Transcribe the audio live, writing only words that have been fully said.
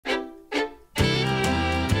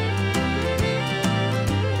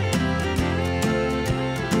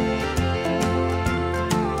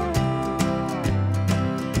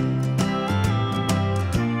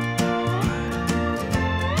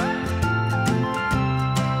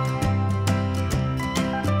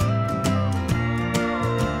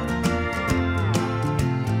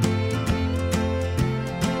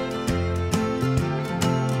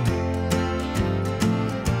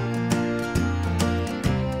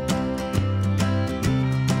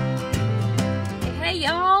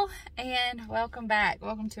and welcome back.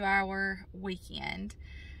 Welcome to our weekend.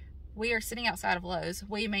 We are sitting outside of Lowe's.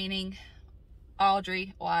 We meaning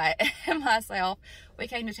Audrey, Wyatt, and myself. We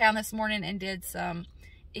came to town this morning and did some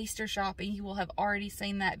Easter shopping. You will have already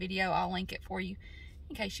seen that video. I'll link it for you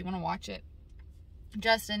in case you want to watch it.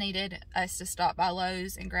 Justin needed us to stop by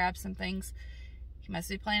Lowe's and grab some things. He must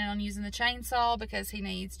be planning on using the chainsaw because he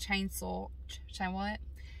needs chainsaw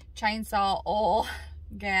oil,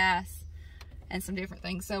 gas, and some different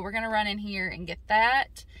things. So we're gonna run in here and get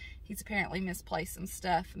that. He's apparently misplaced some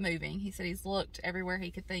stuff moving. He said he's looked everywhere he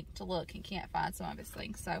could think to look and can't find some of his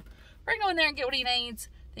things. So we're gonna go in there and get what he needs.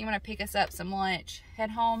 Then I'm gonna pick us up some lunch,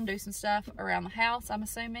 head home, do some stuff around the house, I'm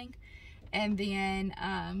assuming. And then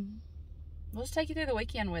we'll just take you through the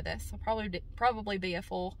weekend with us. I'll probably be a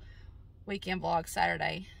full weekend vlog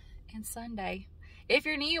Saturday and Sunday. If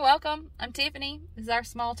you're new, welcome. I'm Tiffany. This is our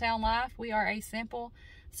small town life. We are a simple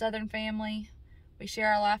Southern family. We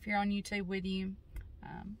share our life here on YouTube with you.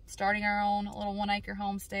 Starting our own little 1 acre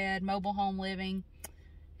homestead, mobile home living.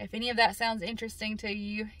 If any of that sounds interesting to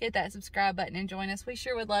you, hit that subscribe button and join us. We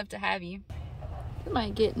sure would love to have you.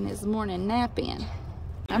 Somebody getting his morning nap in.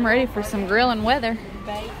 I'm ready for some grilling weather.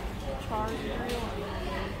 Bake, char grill,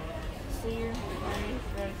 sear, roast,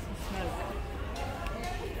 and smoke.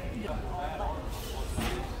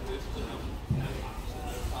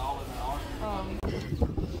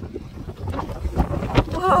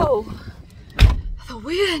 Whoa! The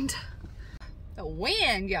wind! The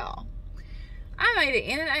wind, y'all. I made it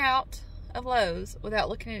in and out of Lowe's without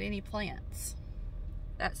looking at any plants.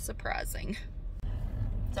 That's surprising.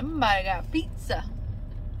 Somebody got pizza.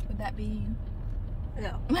 Would that be you?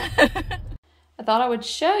 No. I thought I would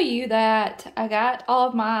show you that I got all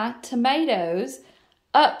of my tomatoes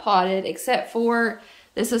up potted, except for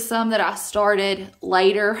this is some that I started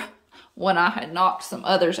later when I had knocked some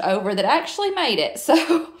others over that actually made it.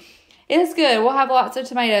 So it's good. We'll have lots of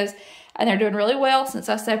tomatoes, and they're doing really well since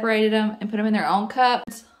I separated them and put them in their own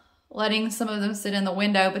cups, letting some of them sit in the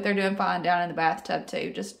window, but they're doing fine down in the bathtub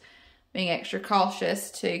too. Just being extra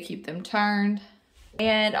cautious to keep them turned.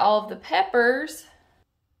 And all of the peppers,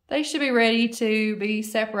 they should be ready to be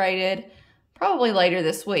separated probably later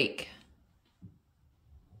this week.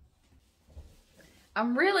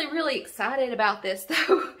 I'm really excited about this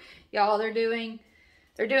though. Y'all, they're doing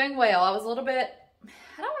well. I was a little bit,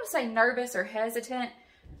 I don't want to say nervous or hesitant.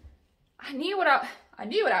 I knew what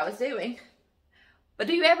I was doing. But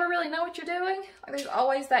do you ever really know what you're doing? Like, there's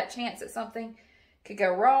always that chance that something could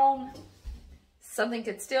go wrong. Something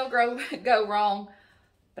could still go wrong.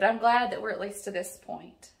 But I'm glad that we're at least to this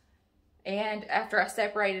point. And after I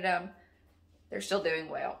separated them, they're still doing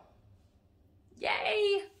well.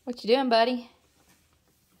 Yay! What you doing, buddy?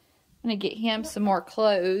 I'm gonna get him some more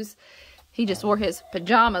clothes. He just wore his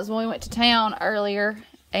pajamas when we went to town earlier,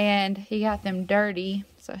 and he got them dirty.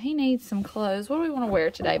 So he needs some clothes. What do we want to wear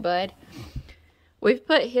today, bud? We've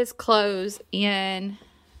put his clothes in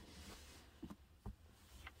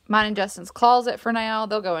mine and Justin's closet for now.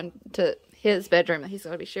 They'll go into his bedroom that he's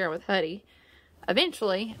going to be sharing with Huddy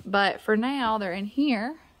eventually. But for now, they're in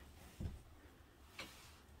here.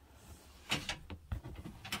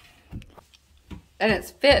 And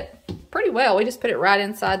it's fit pretty well. We just put it right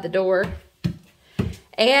inside the door.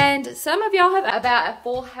 And some of y'all have about a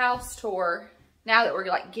full house tour now that we're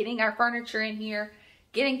like getting our furniture in here,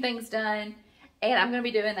 getting things done. And I'm going to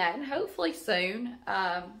be doing that, and hopefully soon.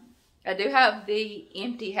 I do have the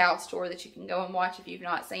empty house tour that you can go and watch if you've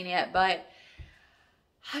not seen it, but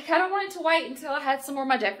I kind of wanted to wait until I had some more of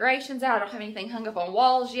my decorations out. I don't have anything hung up on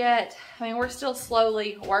walls yet. I mean, we're still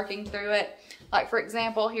slowly working through it. Like, for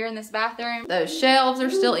example, here in this bathroom, those shelves are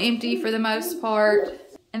still empty for the most part.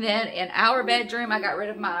 And then in our bedroom, I got rid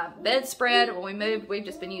of my bedspread. When we moved, we've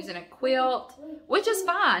just been using a quilt, which is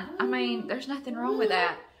fine. I mean, there's nothing wrong with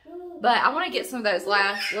that. But I want to get some of those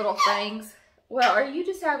last little things. Well, are you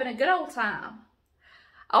just having a good old time?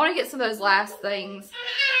 I want to get some of those last things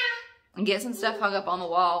and get some stuff hung up on the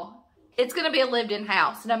wall. It's going to be a lived-in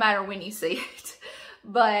house, no matter when you see it.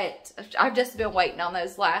 But I've just been waiting on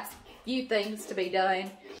those last few things to be done.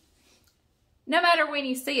 No matter when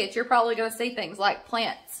you see it, you're probably going to see things like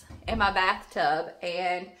plants in my bathtub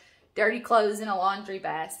and dirty clothes in a laundry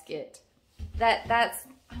basket. That's,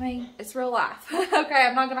 I mean, it's real life. Okay,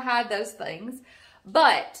 I'm not going to hide those things.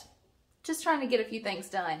 But just trying to get a few things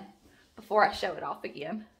done before I show it off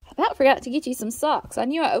again. I about forgot to get you some socks. I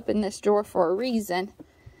knew I opened this drawer for a reason.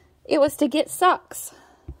 It was to get socks.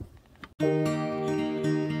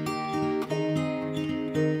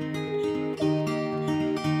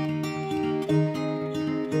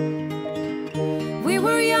 We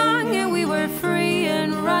were young and we were free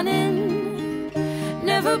and running.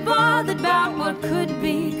 Never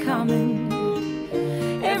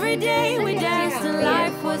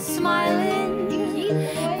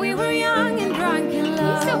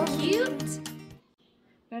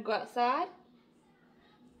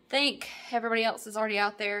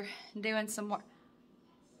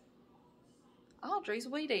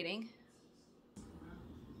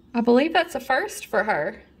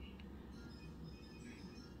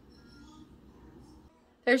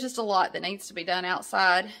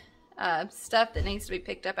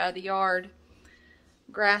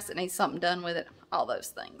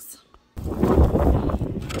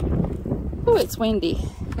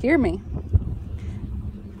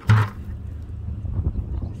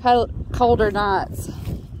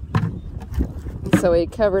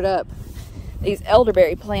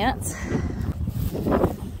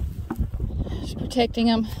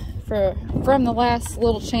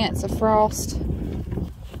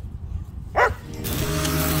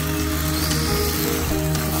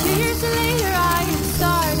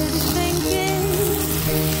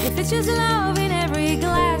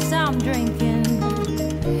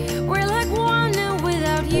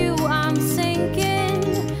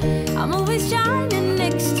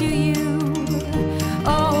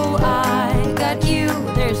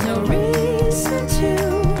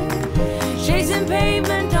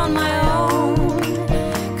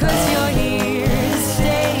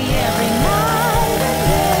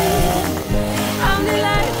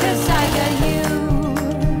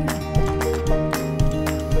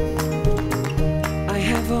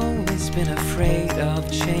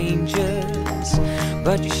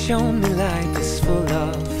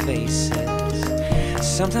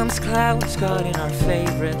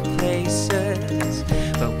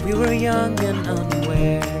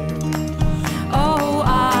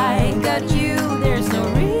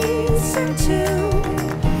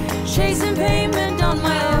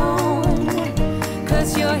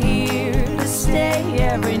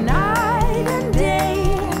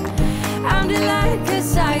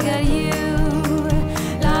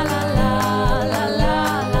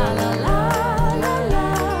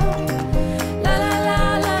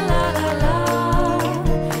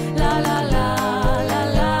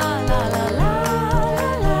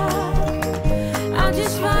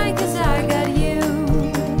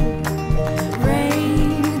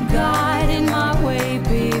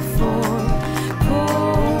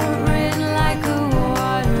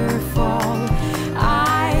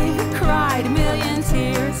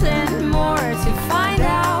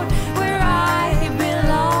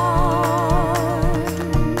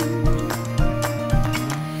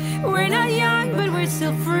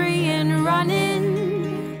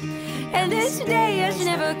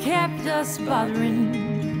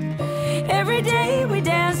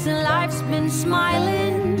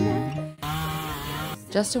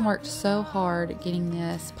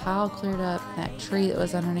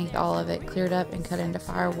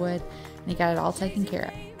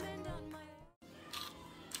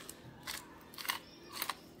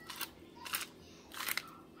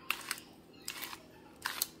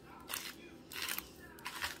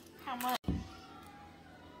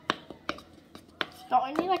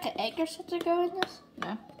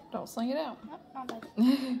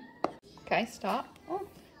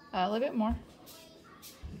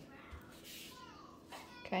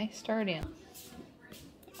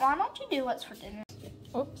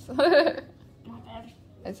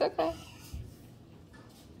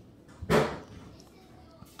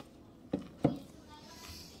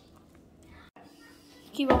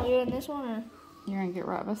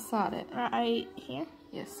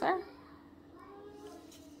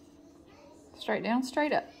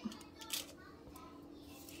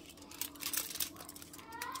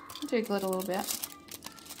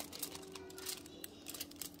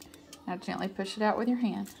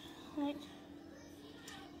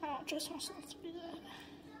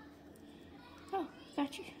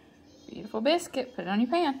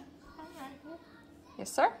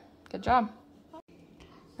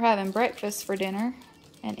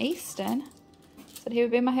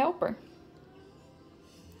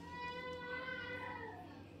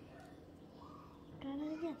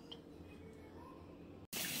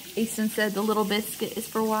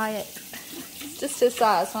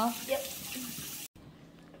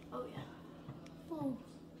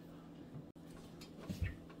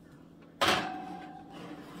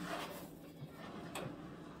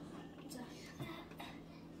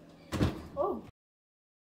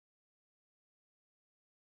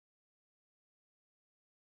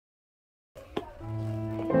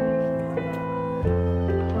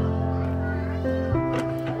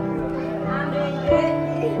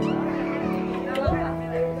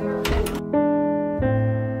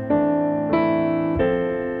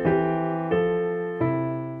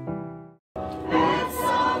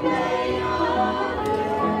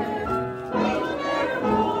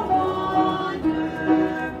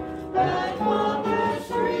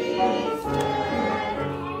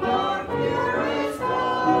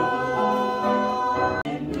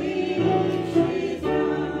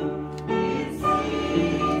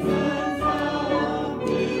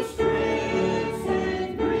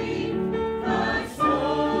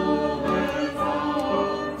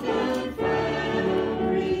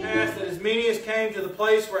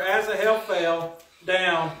fell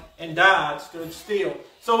down and died, stood still.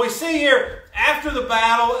 So we see here, after the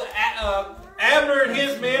battle, Abner and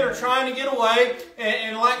his men are trying to get away,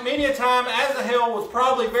 and like many a time, Asahel was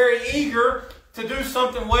probably very eager to do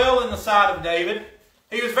something well in the sight of David.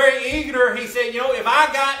 He was very eager. He said, you know, if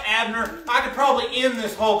I got Abner, I could probably end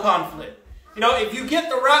this whole conflict. You know, if you get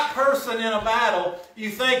the right person in a battle, you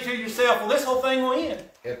think to yourself, well, this whole thing will end.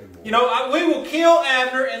 You know, we will kill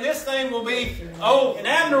Abner and this thing will be over. And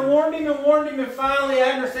Abner warned him, and finally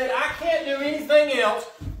Abner said, I can't do anything else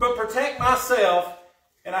but protect myself,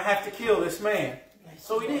 and I have to kill this man.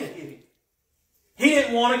 So he did hit him. He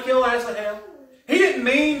didn't want to kill Asahel. He didn't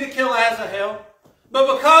mean to kill Asahel.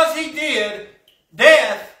 But because he did,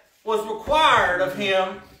 death was required of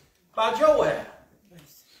him by Joab.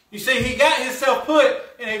 You see, he got himself put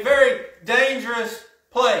in a very dangerous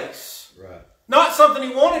place. Right. Not something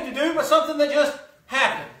he wanted to do, but something that just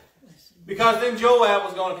happened. Because then Joab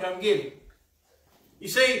was going to come get him. You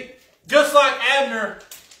see, just like Abner,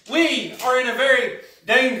 we are in a very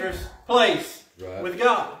dangerous place with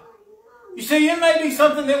God. You see, it may be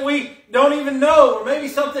something that we don't even know, or maybe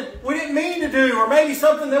something we didn't mean to do, or maybe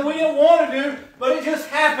something that we didn't want to do, but it just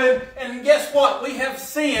happened, and guess what? We have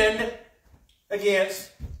sinned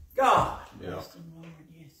against God. Yeah.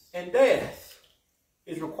 And death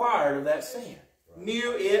is required of that sin.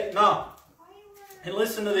 Knew it not. And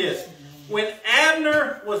listen to this. When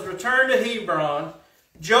Abner was returned to Hebron,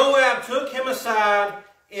 Joab took him aside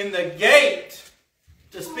in the gate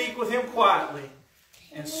to speak with him quietly,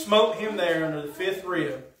 and smote him there under the 5th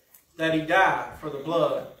rib, that he died for the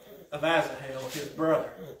blood of Asahel, his brother.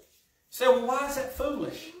 You say, well, why is that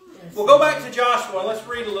foolish? We'll go back to Joshua and let's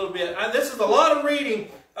read a little bit. This is a lot of reading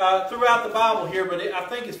throughout the Bible here, but I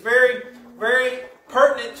think it's very, very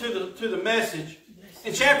pertinent to the message.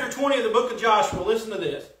 In chapter 20 of the book of Joshua, listen to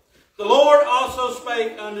this. The Lord also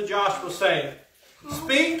spake unto Joshua, saying,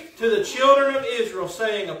 Speak to the children of Israel,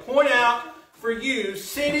 saying, Appoint out for you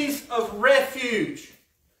cities of refuge,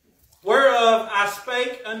 whereof I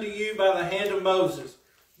spake unto you by the hand of Moses,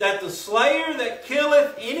 that the slayer that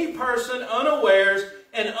killeth any person unawares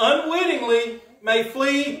and unwittingly may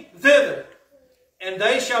flee thither. And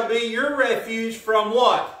they shall be your refuge from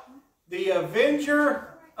what? The avenger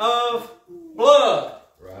of blood.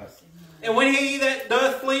 Right. And when he that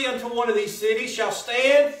doth flee unto one of these cities shall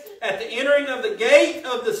stand at the entering of the gate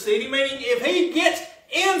of the city, meaning if he gets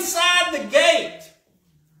inside the gate,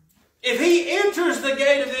 if he enters the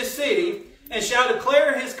gate of this city and shall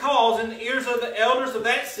declare his cause in the ears of the elders of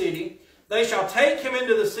that city, they shall take him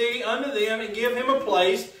into the city unto them and give him a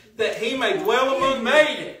place that he may dwell among.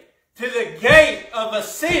 Made it to the gate of a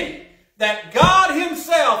city that God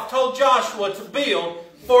himself told Joshua to build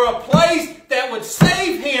for a place that would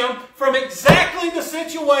save him from exactly the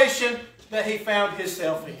situation that he found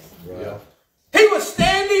himself in. Right. He was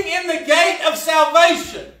standing in the gate of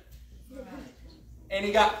salvation, and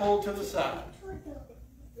he got pulled to the side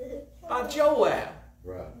by Joab.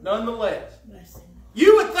 Right. Nonetheless,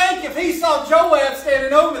 you would think if he saw Joab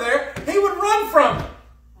standing over there, he would run from him.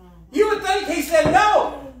 You would think he said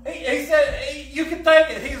no. He said, you could think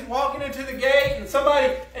that he's walking into the gate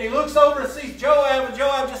and he looks over and sees Joab, and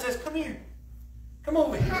Joab just says, come here. Come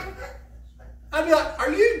over here. I'd be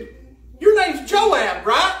like, your name's Joab,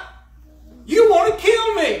 right? You want to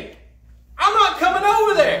kill me. I'm not coming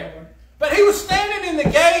over there. But he was standing in the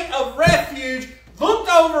gate of refuge, looked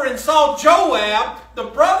over and saw Joab, the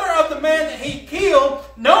brother of the man that he killed,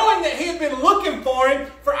 knowing that he had been looking for him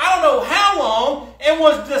for I don't know how long, and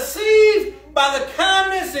was deceived by the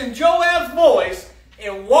kindness in Joab's voice,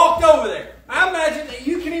 and walked over there. I imagine that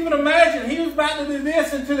you can even imagine he was about to do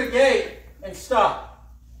this into the gate and stopped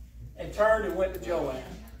and turned and went to Joab.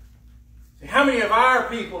 See, how many of our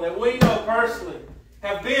people that we know personally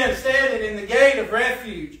have been standing in the gate of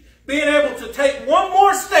refuge, being able to take one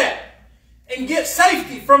more step and get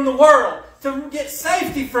safety from the world, to get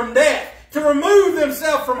safety from death, to remove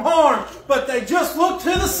themselves from harm, but they just looked to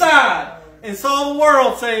the side and saw the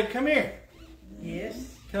world saying, come here.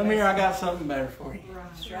 Yes. Come here, I got something better for you.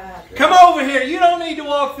 That's right. Come over here. You don't need to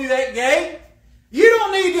walk through that gate. You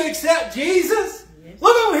don't need to accept Jesus. Yes.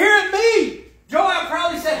 Look over here at me. Joab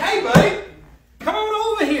probably said, hey, buddy, come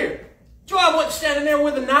on over here. Joab wasn't standing there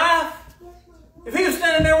with a knife. If he was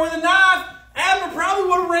standing there with a knife, Abner probably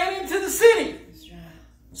would have ran into the city. That's right.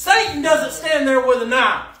 Satan doesn't stand there with a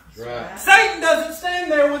knife. Right. Satan doesn't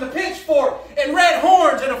stand there with a pitchfork and red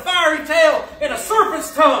horns and a fiery tail and a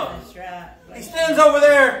serpent's tongue. That's right. He stands over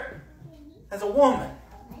there as a woman,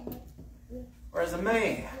 or as a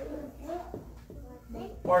man,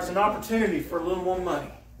 or as an opportunity for a little more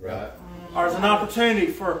money, Right. or as an opportunity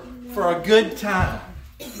for a good time.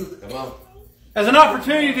 Come on. as an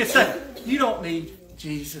opportunity to say, you don't need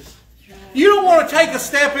Jesus. You don't want to take a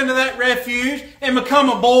step into that refuge and become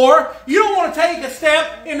a bore. You don't want to take a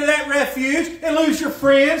step into that refuge and lose your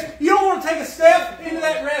friends. You don't want to take a step into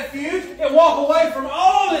that refuge and walk away from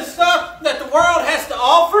all this stuff that the world has to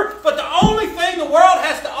offer. But the only thing the world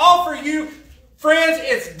has to offer you, friends,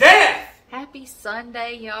 is death. Happy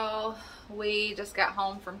Sunday, y'all. We just got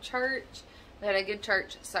home from church. We had a good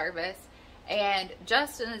church service. And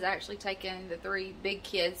Justin is actually taking the 3 big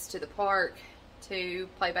kids to the park to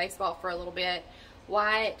play baseball for a little bit.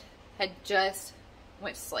 Wyatt had just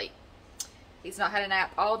went to sleep. He's not had a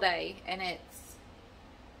nap all day, and it's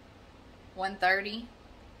 1:30,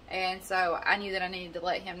 and so I knew that I needed to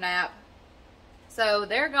let him nap. So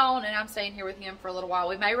they're gone, and I'm staying here with him for a little while.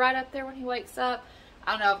 We may ride up there when he wakes up.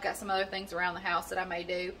 I don't know, I've got some other things around the house that I may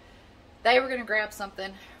do. They were going to grab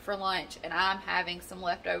something for lunch, and I'm having some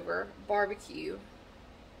leftover barbecue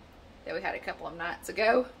that we had a couple of nights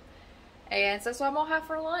ago. And so that's what I'm going to have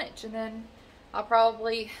for lunch. And then I'll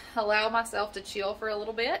probably allow myself to chill for a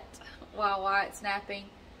little bit while Wyatt's napping.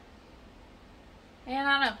 And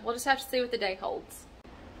I don't know. We'll just have to see what the day holds.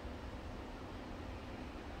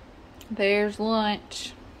 There's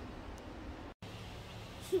lunch.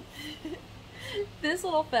 This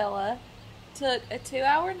little fella took a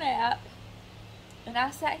 2-hour nap. And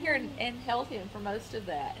I sat here and held him for most of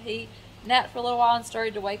that. He napped for a little while and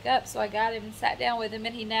started to wake up, so I got him and sat down with him,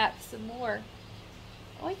 and he napped some more.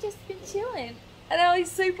 Oh, he's just been chilling. I know,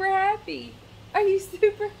 he's super happy. Are you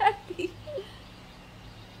super happy?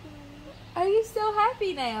 Are you so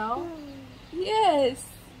happy now? Yes.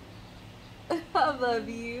 I love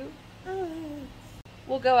you.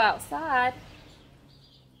 We'll go outside.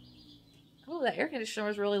 Oh, that air conditioner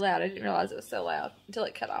was really loud. I didn't realize it was so loud until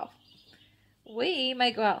it cut off. We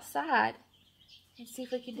may go outside and see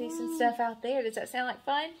if we can do some stuff out there. Does that sound like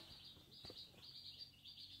fun?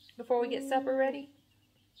 Before we get supper ready?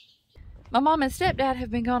 My mom and stepdad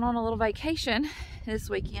have been gone on a little vacation this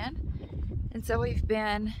weekend. And so we've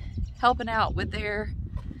been helping out with their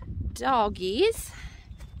doggies.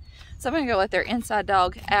 So I'm going to go let their inside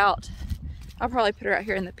dog out. I'll probably put her out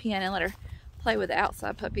here in the pen and let her play with the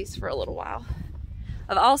outside puppies for a little while.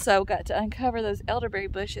 I've also got to uncover those elderberry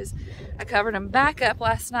bushes. I covered them back up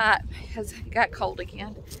last night because it got cold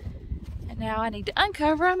again. And now I need to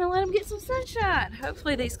uncover them and let them get some sunshine.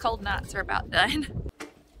 Hopefully these cold nights are about done.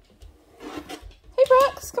 Hey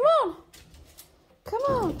Brooks, come on. Come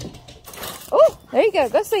on. Oh, there you go.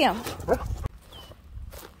 Go see them.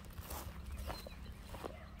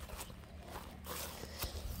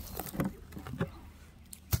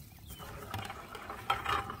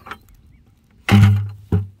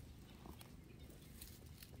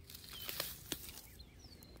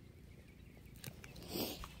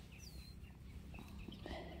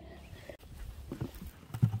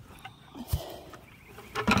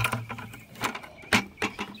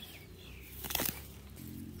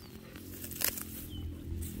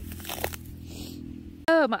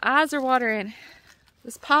 Oh, my eyes are watering.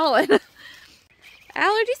 This pollen.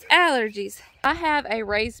 Allergies. I have a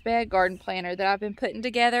raised bed garden planter that I've been putting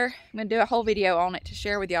together. I'm going to do a whole video on it to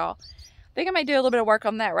share with y'all. I think I may do a little bit of work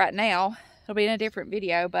on that right now. It'll be in a different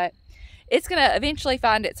video, but it's going to eventually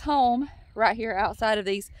find its home right here outside of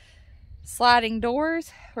these sliding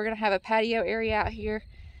doors. We're going to have a patio area out here,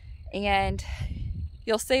 and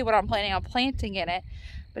you'll see what I'm planning on planting in it,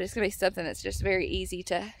 but it's going to be something that's just very easy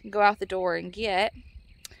to go out the door and get.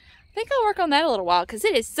 I think I'll work on that a little while because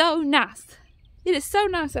it is so nice. It is so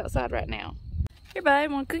nice outside right now. Here, bud,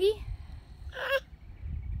 want a cookie?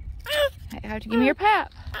 Hey, you have to give me your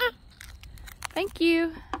pap. Thank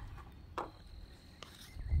you.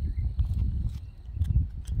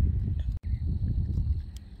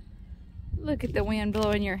 Look at the wind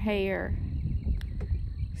blowing your hair.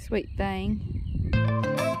 Sweet thing.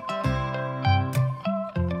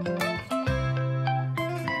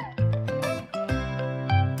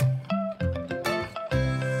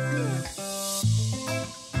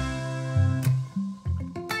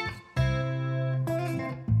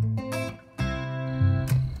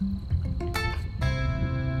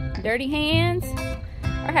 Dirty hands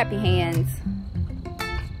or happy hands?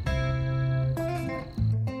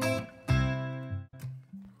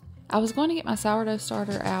 I was going to get my sourdough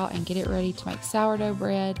starter out and get it ready to make sourdough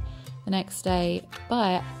bread the next day,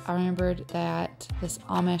 but I remembered that this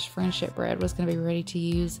Amish friendship bread was going to be ready to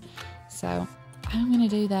use, so I'm going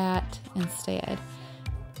to do that instead.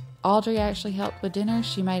 Audrey actually helped with dinner.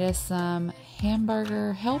 She made us some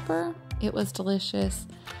hamburger helper. It was delicious.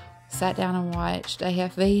 Sat down and watched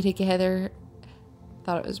AFV together.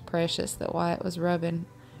 Thought it was precious that Wyatt was rubbing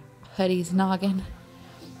Huddy's noggin.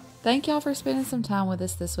 Thank y'all for spending some time with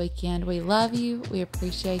us this weekend. We love you. We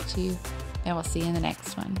appreciate you. And we'll see you in the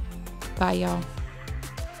next one. Bye, y'all.